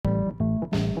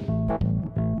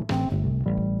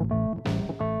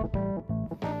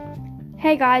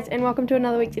Hey guys, and welcome to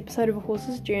another week's episode of A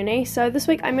Horse's Journey. So this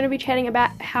week I'm going to be chatting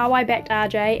about how I backed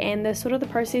RJ and the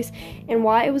process and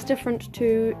why it was different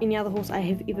to any other horse I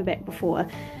have ever backed before.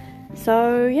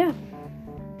 So yeah.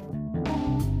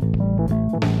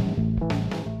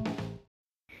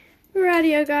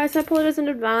 Rightio guys, I apologize in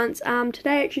advance.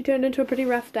 Today actually turned into a pretty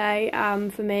rough day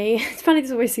for me. It's funny,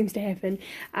 this always seems to happen.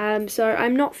 So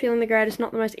I'm not feeling the greatest,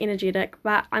 not the most energetic,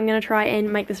 but I'm going to try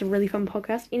and make this a really fun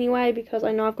podcast anyway, because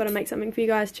I know I've got to make something for you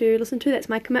guys to listen to. That's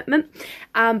my commitment.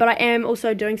 But I am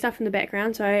also doing stuff in the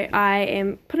background, so I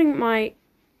am putting my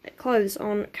clothes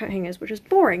on coat hangers, which is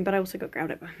boring, but I also got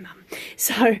growled at by my mum,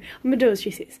 so I'm gonna do as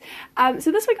she says.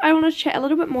 So this week I wanted to chat a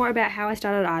little bit more about how I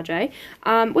started RJ.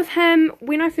 With him,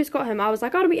 when I first got him, I was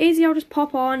like, oh, it'll be easy, I'll just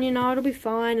pop on, it'll be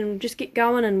fine, and just get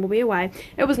going and we'll be away.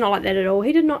 It was not like that at all.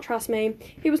 He did not trust me.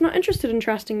 He was not interested in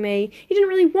trusting me. He didn't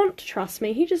really want to trust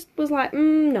me. He just was like,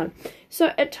 no.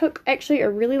 So it took actually a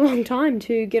really long time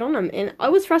to get on him, and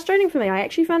it was frustrating for me. I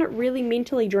actually found it really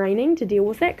mentally draining to deal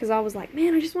with it, because I was like,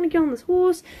 man, I just want to get on this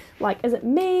horse. Like, is it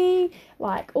me?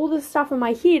 Like, all this stuff in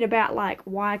my head about, like,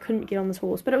 why I couldn't get on this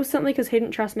horse. But it was simply because he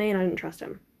didn't trust me and I didn't trust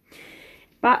him.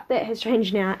 But that has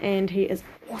changed now, and he is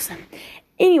awesome.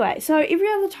 Anyway, so every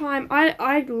other time,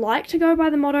 I like to go by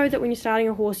the motto that when you're starting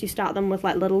a horse, you start them with,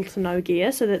 like, little to no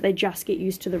gear, so that they just get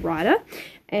used to the rider.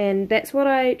 And that's what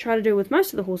I try to do with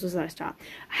most of the horses that I start.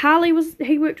 Harley,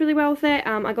 he worked really well with that.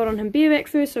 I got on him bareback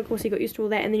first, so of course he got used to all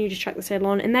that, and then you just chuck the saddle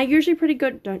on, and they're usually pretty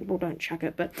good. Don't chuck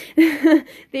it, but they're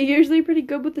usually pretty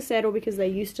good with the saddle because they're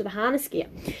used to the harness gear.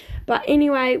 But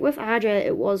anyway, with RJ,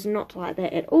 it was not like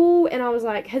that at all, and I was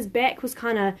like, his back was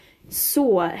kind of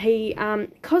sore.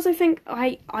 Because I think,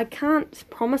 I can't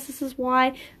promise this is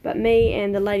why, but me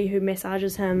and the lady who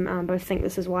massages him both think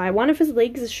this is why. One of his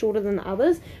legs is shorter than the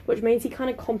others, which means he kind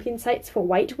of compensates for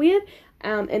weight weird,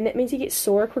 and that means he gets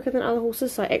sore quicker than other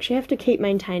horses, so I actually have to keep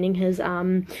maintaining his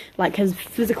his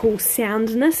physical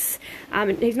soundness.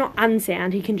 He's not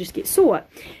unsound, he can just get sore.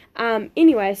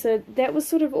 Anyway, so that was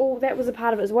sort of all, that was a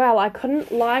part of it as well. I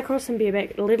couldn't lie across him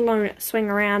bareback, let alone swing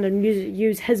around and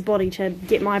use his body to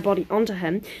get my body onto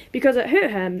him, because it hurt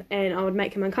him and I would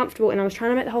make him uncomfortable, and I was trying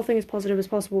to make the whole thing as positive as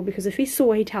possible, because if he's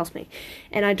sore, he tells me,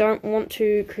 and I don't want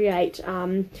to create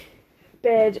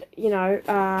bad,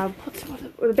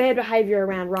 bad behaviour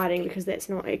around riding, because that's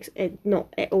not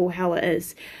at all how it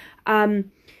is.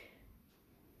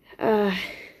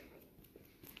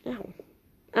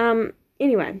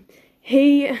 Anyway,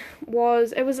 it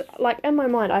was like, in my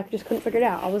mind, I just couldn't figure it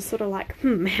out. I was sort of like,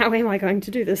 how am I going to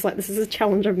do this? Like, this is a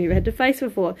challenge I've never had to face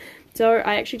before. So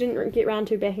I actually didn't get around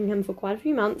to backing him for quite a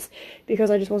few months, because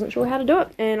I just wasn't sure how to do it,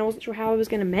 and I wasn't sure how I was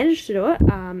going to manage to do it,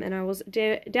 and I was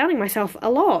doubting myself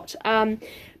a lot.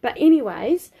 But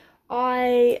anyways,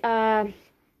 I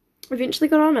eventually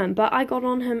got on him, but I got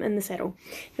on him in the saddle.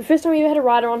 The first time I ever had a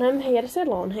rider on him, he had a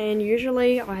saddle on, and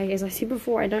usually, as I said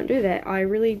before, I don't do that. I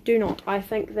really do not. I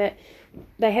think that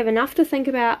they have enough to think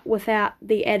about without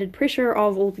the added pressure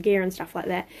of all the gear and stuff like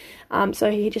that.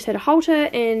 So he just had a halter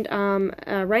and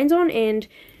reins on, and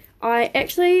I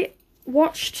actually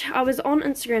I was on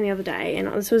Instagram the other day, and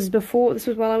this was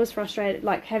while I was frustrated,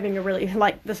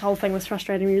 this whole thing was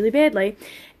frustrating me really badly,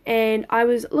 and I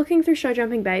was looking through Show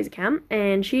Jumping Bay's account,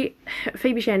 and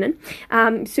Phoebe Shannon,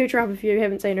 search her up if you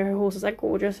haven't seen her. Her horses are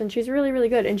gorgeous, and she's really, really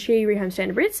good, and she rehomes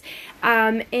standardbreds.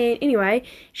 And anyway,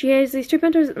 she has these two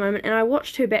pintos at the moment, and I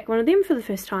watched her back one of them for the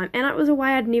first time, and it was a way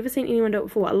I'd never seen anyone do it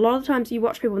before. A lot of the times you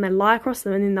watch people and they lie across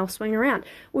them, and then they'll swing around.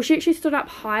 Well, she actually stood up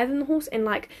higher than the horse and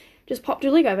just popped her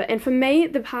leg over. And for me,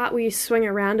 the part where you swing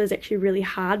around is actually really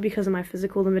hard because of my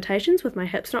physical limitations with my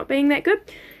hips not being that good.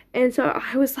 And so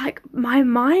I was like, my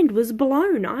mind was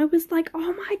blown. I was like,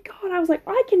 oh my god, I was like,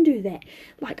 I can do that.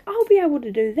 Like, I'll be able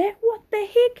to do that. What the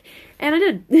heck? And I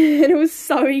did. And it was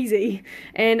so easy.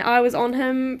 And I was on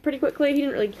him pretty quickly. He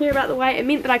didn't really care about the weight. It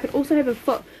meant that I could also have a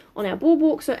foot on our board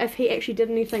walk, so if he actually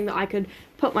did anything, that I could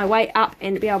put my weight up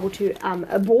and be able to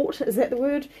abort, is that the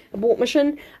word? Abort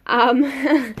mission.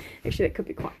 Actually, that could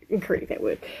be quite incorrect, that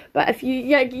word. But if you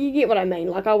get what I mean.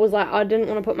 Like, I was like, I didn't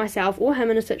want to put myself or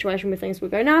him in a situation where things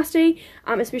would go nasty,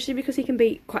 especially because he can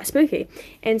be quite spooky.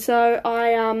 And so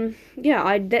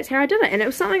that's how I did it. And it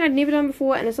was something I'd never done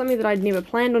before, and it's something that I'd never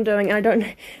planned on doing, and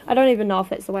I don't even know if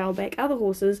that's the way I'll back other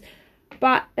horses.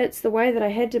 But it's the way that I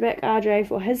had to back RJ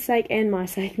for his sake and my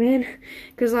sake, man.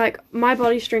 Because, my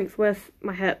body strength with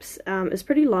my hips is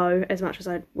pretty low, as much as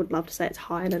I would love to say it's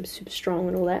high and I'm super strong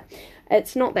and all that.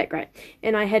 It's not that great,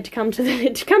 and I had to come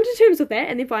to terms with that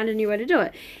and then find a new way to do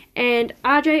it. And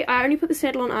RJ, I only put the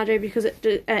saddle on RJ because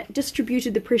it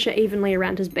distributed the pressure evenly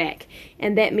around his back,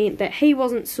 and that meant that he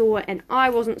wasn't sore and I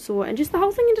wasn't sore, and just the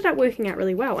whole thing ended up working out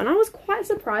really well. And I was quite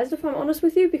surprised, if I'm honest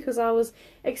with you, because I was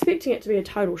expecting it to be a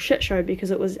total shit show,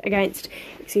 because it was against,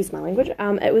 excuse my language,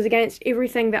 it was against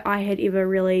everything that I had ever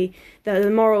really, the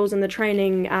morals and the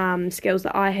training skills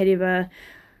that I had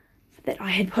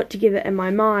put together in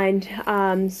my mind.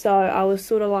 So I was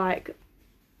sort of like,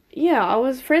 yeah, I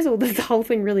was frazzled that the whole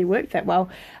thing really worked that well.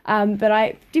 But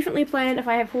I definitely plan, if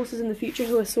I have horses in the future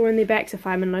who are sore in their backs, if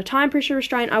I'm in a time pressure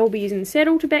restraint, I will be using the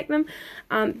saddle to back them.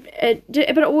 But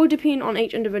it will depend on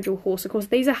each individual horse. Of course,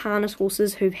 these are harness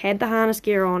horses who've had the harness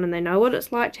gear on and they know what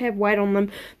it's like to have weight on them.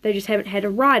 They just haven't had a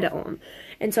rider on.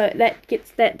 And so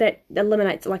that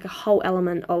eliminates like a whole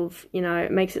element of, you know,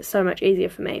 it makes it so much easier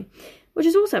for me, which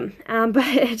is awesome.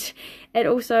 But it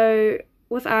also,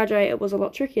 with RJ, it was a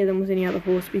lot trickier than with any other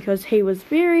horse, because he was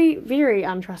very, very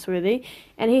untrustworthy,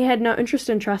 and he had no interest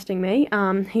in trusting me.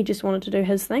 He just wanted to do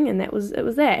his thing, and it was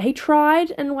that. He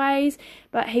tried in ways,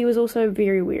 but he was also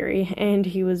very wary, and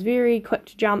he was very quick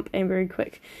to jump and very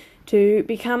quick to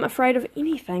become afraid of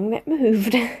anything that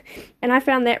moved. And I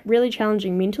found that really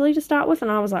challenging mentally to start with,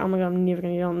 and I was like, oh my god, I'm never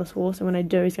going to get on this horse, and when I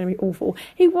do, he's going to be awful.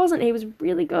 He wasn't. He was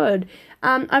really good.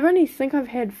 I've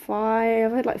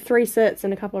had like 3 sits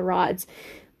and a couple of rides,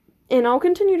 and I'll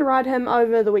continue to ride him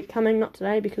over the week coming, not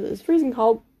today because it's freezing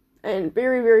cold and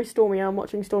very, very stormy. I'm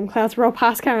watching storm clouds roll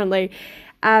past currently.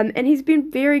 And he's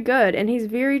been very good, and he's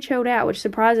very chilled out, which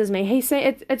surprises me.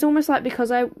 It's almost like,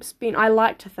 because I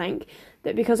like to think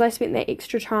that because I spent that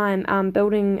extra time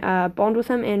building a bond with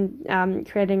him and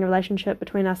creating a relationship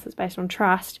between us that's based on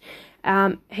trust,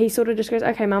 he sort of just goes,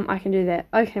 okay mum, I can do that,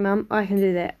 okay mum, I can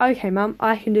do that, okay mum,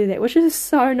 I can do that, which is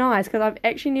so nice, because I've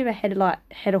actually never had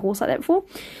a horse like that before,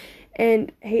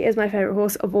 and he is my favourite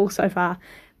horse of all so far.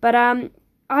 But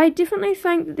I definitely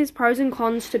think that there's pros and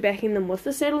cons to backing them with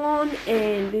the saddle on,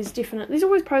 and there's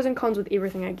always pros and cons with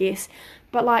everything, I guess.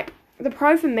 But like, the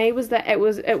pro for me was that it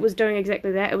was doing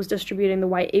exactly that. It was distributing the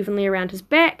weight evenly around his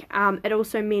back. It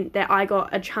also meant that I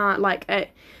got a chance, like it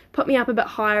put me up a bit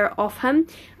higher off him,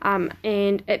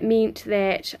 and it meant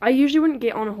that I usually wouldn't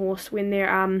get on a horse when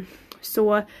they're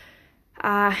sore,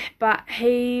 but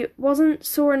he wasn't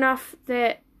sore enough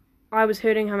that I was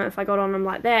hurting him if I got on him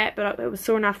like that, but it was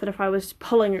sore enough that if I was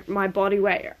pulling my body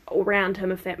weight around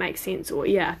him, if that makes sense, or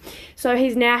yeah. So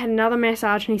he's now had another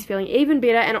massage and he's feeling even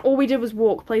better, and all we did was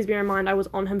walk. Please bear in mind I was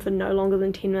on him for no longer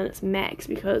than 10 minutes max,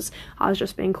 because I was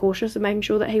just being cautious and making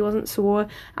sure that he wasn't sore,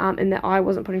 and that I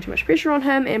wasn't putting too much pressure on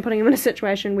him and putting him in a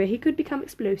situation where he could become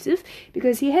explosive,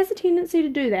 because he has a tendency to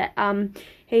do that.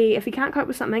 If he can't cope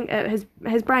with something,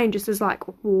 his brain just is like,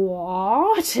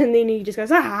 what? And then he just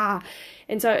goes, ah!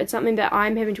 And so it's something that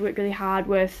I'm having to work really hard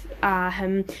with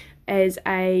him as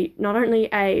not only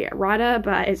a rider,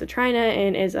 but as a trainer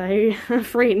and as a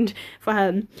friend for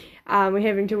him. We're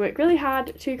having to work really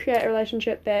hard to create a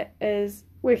relationship that is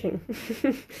working. I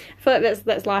feel like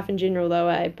that's life in general though,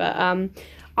 eh? But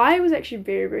I was actually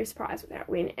very, very surprised with how it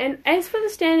went. And as for the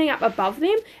standing up above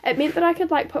them, it meant that I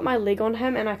could like put my leg on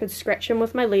him and I could scratch him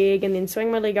with my leg and then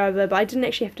swing my leg over, but I didn't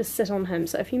actually have to sit on him.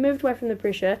 So if he moved away from the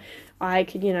pressure, I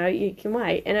could, you can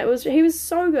wait. And he was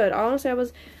so good. Honestly, I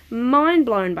was mind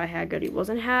blown by how good he was,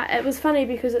 and how it was funny,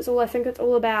 because I think it's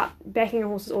all about backing a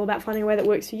horse. It's all about finding a way that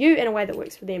works for you and a way that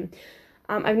works for them.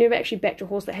 I've never actually backed a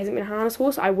horse that hasn't been a harness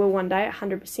horse. I will one day,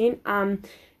 100%.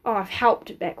 I've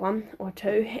helped back one or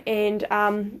two, and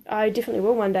I definitely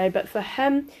will one day, but for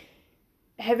him,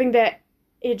 having that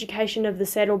education of the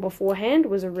saddle beforehand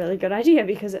was a really good idea,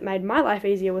 because it made my life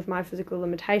easier with my physical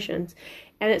limitations.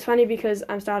 And it's funny, because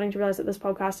I'm starting to realise that this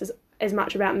podcast is as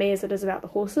much about me as it is about the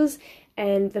horses,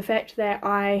 and the fact that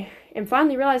I am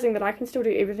finally realising that I can still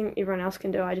do everything everyone else can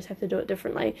do, I just have to do it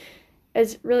differently.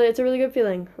 It's a really good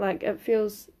feeling. Like, it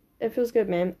feels good,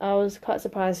 man. I was quite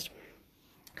surprised,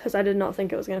 because I did not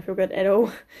think it was going to feel good at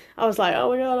all. I was like, oh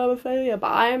my god, I'm a failure.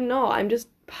 But I am not. I'm just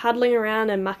puddling around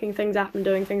and mucking things up and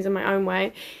doing things in my own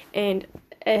way. And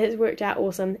it has worked out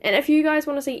awesome. And if you guys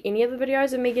want to see any of the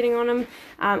videos of me getting on him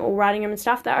or riding him and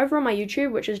stuff, they're over on my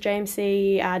YouTube, which is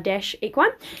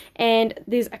JMC-Equine. And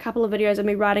there's a couple of videos of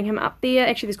me riding him up there.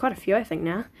 Actually, there's quite a few, I think,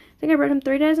 now. I think I rode him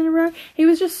 3 days in a row. He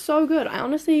was just so good.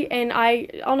 Honestly,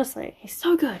 he's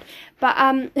so good. But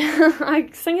I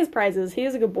sing his praises. He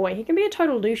is a good boy. He can be a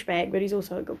total douchebag, but he's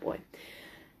also a good boy.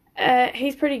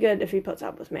 He's pretty good if he puts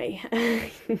up with me.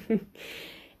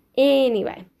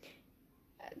 Anyway,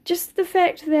 just the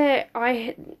fact that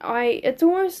it's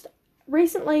almost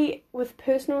recently, with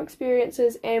personal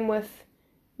experiences and with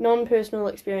non-personal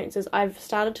experiences, I've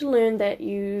started to learn that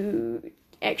you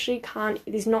actually can't,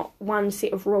 there's not one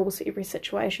set of rules for every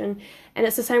situation. And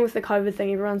it's the same with the COVID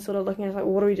thing. Everyone's sort of looking at it like,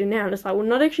 well, what do we do now? And it's like, well,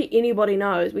 not actually anybody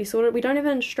knows. We don't have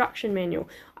an instruction manual,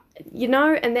 you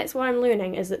know. And that's what I'm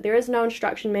learning, is that there is no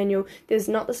instruction manual. There's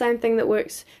not the same thing that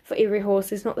works for every horse.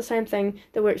 There's not the same thing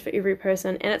that works for every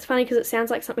person. And it's funny because it sounds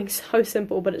like something so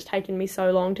simple, but it's taken me so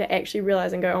long to actually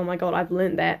realize and go, oh my god, I've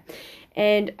learned that.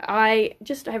 And I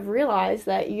just have realised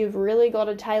that you've really got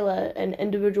to tailor an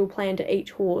individual plan to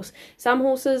each horse. Some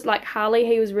horses, like Harley,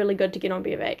 he was really good to get on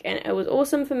bareback, and it was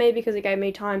awesome for me because it gave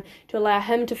me time to allow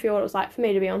him to feel what it was like for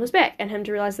me to be on his back, and him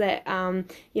to realise that,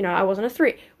 you know, I wasn't a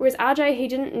threat. Whereas RJ, he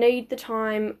didn't need the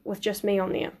time with just me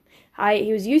on there.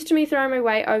 He was used to me throwing my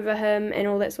weight over him and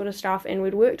all that sort of stuff, and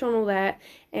we'd worked on all that,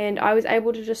 and I was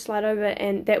able to just slide over,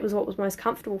 and that was what was most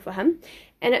comfortable for him.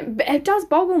 And it does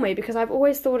boggle me, because I've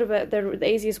always thought of it,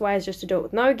 the easiest way is just to do it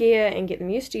with no gear and get them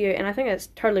used to you, and I think it's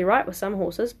totally right with some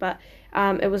horses, but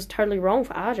it was totally wrong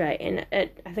for RJ, and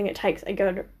I think it takes a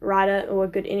good rider, or a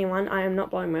good anyone, I am not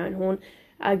blowing my own horn,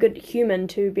 a good human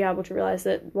to be able to realise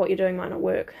that what you're doing might not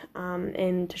work,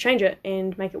 and to change it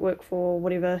and make it work for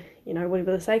whatever, you know,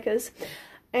 whatever the sake is.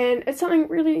 And it's something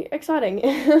really exciting.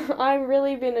 I've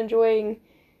really been enjoying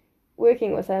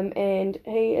working with him, and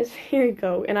he is very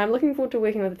cool, and I'm looking forward to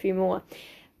working with a few more.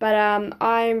 But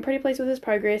I'm pretty pleased with his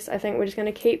progress. I think we're just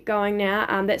going to keep going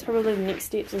now. That's probably the next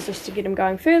steps, is just to get him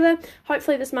going further.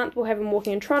 Hopefully this month we'll have him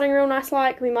walking and trotting real nice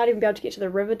like. We might even be able to get to the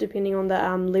river depending on the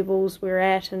levels we're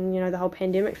at, and, you know, the whole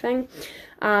pandemic thing.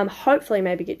 Hopefully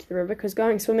maybe get to the river, because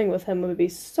going swimming with him would be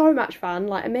so much fun.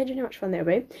 Like, imagine how much fun that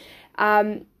would be.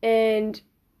 And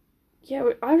yeah,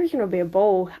 I reckon it'll be a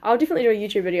ball. I'll definitely do a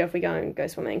YouTube video if we go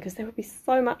swimming, because that would be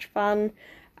so much fun.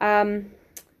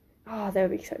 Oh, that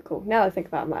would be so cool. Now that I think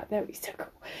about it, I'm like, that would be so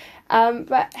cool.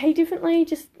 But he definitely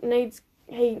just needs,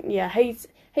 he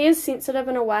is sensitive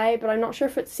in a way, but I'm not sure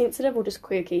if it's sensitive or just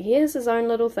quirky. He has his own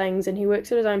little things, and he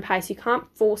works at his own pace. You can't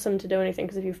force him to do anything,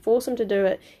 because if you force him to do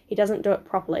it, he doesn't do it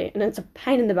properly, and it's a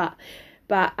pain in the butt.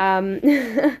 But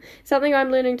something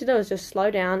I'm learning to do is just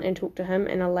slow down and talk to him,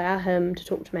 and allow him to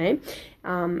talk to me.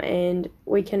 And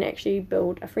we can actually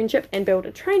build a friendship and build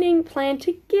a training plan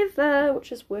together,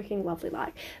 which is working lovely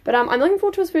like. But I'm looking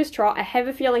forward to his first trot. I have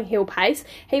a feeling he'll pace.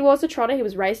 He was a trotter. He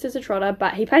was raised as a trotter,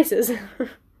 but he paces.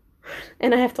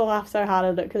 And I have to laugh so hard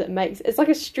at it, because it's like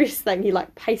a stress thing. He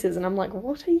like paces, and I'm like,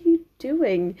 what are you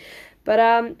doing? But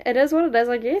it is what it is,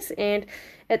 I guess, and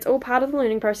it's all part of the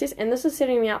learning process, and this is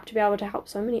setting me up to be able to help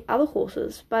so many other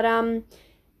horses. But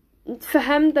for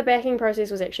him, the backing process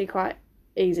was actually quite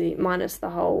easy, minus the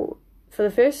whole, for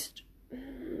the first,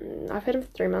 I've had him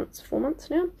for 4 months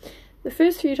now. The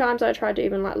first few times I tried to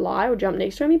even like lie or jump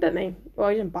next to him, he bit me. Well,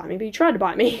 he didn't bite me, but he tried to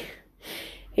bite me.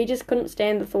 He just couldn't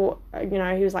stand the thought, you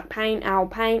know, he was like, pain, ow,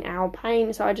 pain, ow,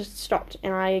 pain. So I just stopped,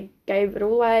 and I gave it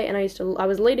all away, and I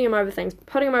was leading him over things,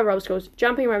 putting him over obstacles,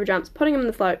 jumping him over jumps, putting him in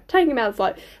the float, taking him out of the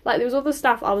float. Like, there was all this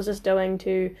stuff I was just doing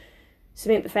to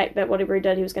cement the fact that whatever he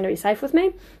did, he was going to be safe with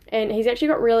me. And he's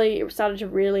actually started to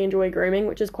really enjoy grooming,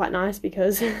 which is quite nice,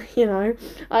 because, you know,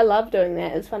 I love doing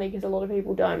that. It's funny because a lot of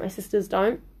people don't. My sisters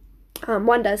don't.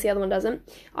 One does, the other one doesn't.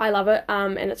 I love it,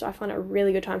 and I find it a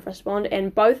really good time for us to bond,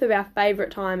 and both of our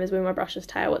favourite time is when I brush his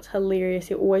tail. It's hilarious.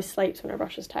 He always sleeps when I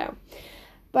brush his tail.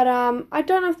 But I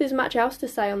don't know if there's much else to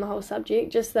say on the whole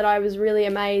subject, just that I was really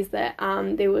amazed that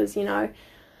there was, you know,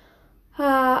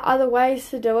 other ways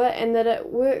to do it, and that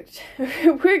it worked.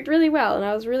 It worked really well, and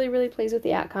I was really, really pleased with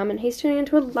the outcome, and he's turning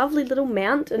into a lovely little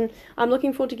mount, and I'm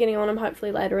looking forward to getting on him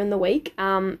hopefully later in the week,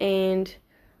 and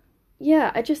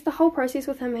yeah, the whole process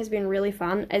with him has been really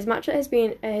fun. As much as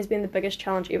it has been the biggest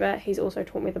challenge ever, he's also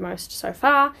taught me the most so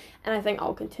far, and I think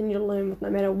I'll continue to learn with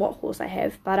no matter what horse I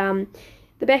have. But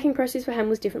the backing process for him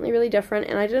was definitely really different,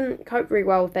 and I didn't cope very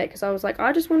well with that, because I was like,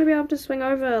 I just want to be able to swing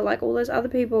over like all those other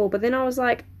people. But then I was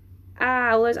like,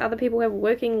 all those other people have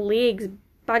working legs,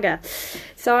 bugger.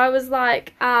 So I was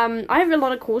like, I have a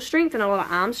lot of core strength and a lot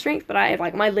of arm strength, but I have,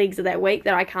 like, my legs are that weak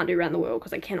that I can't do around the world,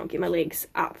 because I cannot get my legs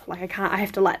up. Like, I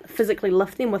have to like physically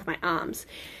lift them with my arms.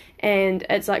 And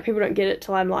it's like, people don't get it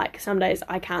till I'm like, some days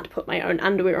I can't put my own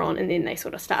underwear on, and then they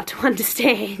sort of start to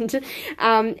understand.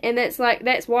 And that's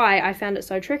why I found it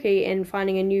so tricky, and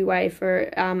finding a new way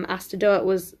for us to do it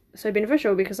was so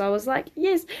beneficial, because I was like,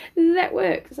 yes, that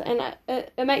works, and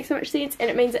it makes so much sense, and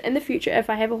it means that in the future, if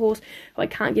I have a horse who I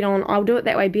can't get on, I'll do it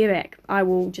that way bareback. I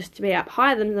will just be up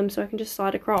higher than them so I can just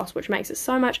slide across, which makes it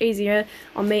so much easier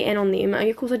on me and on them. And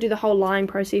of course I do the whole lying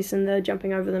process and the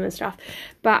jumping over them and stuff,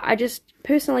 but I just,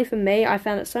 personally for me, I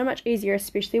found it so much easier,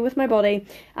 especially with my body,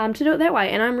 to do it that way.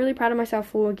 And I'm really proud of myself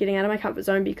for getting out of my comfort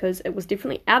zone, because it was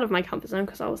definitely out of my comfort zone,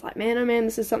 because I was like, man, oh man,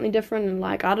 this is something different, and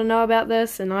like, I don't know about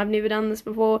this, and I've never done this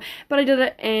before, but I did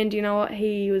it, and you know what,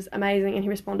 he was amazing, and he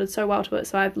responded so well to it.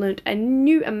 So I've learned a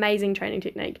new amazing training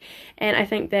technique, and I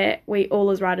think that we all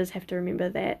as riders have to remember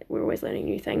that we're always learning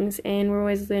new things, and we're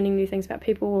always learning new things about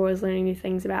people, we're always learning new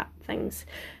things about things.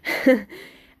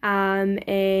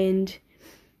 And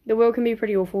the world can be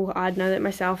pretty awful. I know that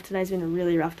myself. Today's been a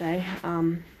really rough day.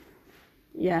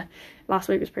 Yeah, last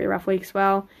week was a pretty rough week as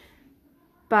well.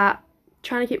 But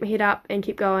trying to keep my head up and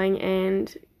keep going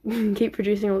and keep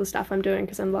producing all the stuff I'm doing,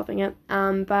 because I'm loving it.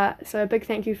 But so a big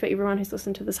thank you for everyone who's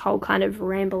listened to this whole kind of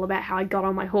ramble about how I got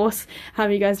on my horse.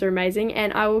 You guys are amazing,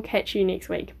 and I will catch you next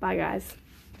week. Bye guys.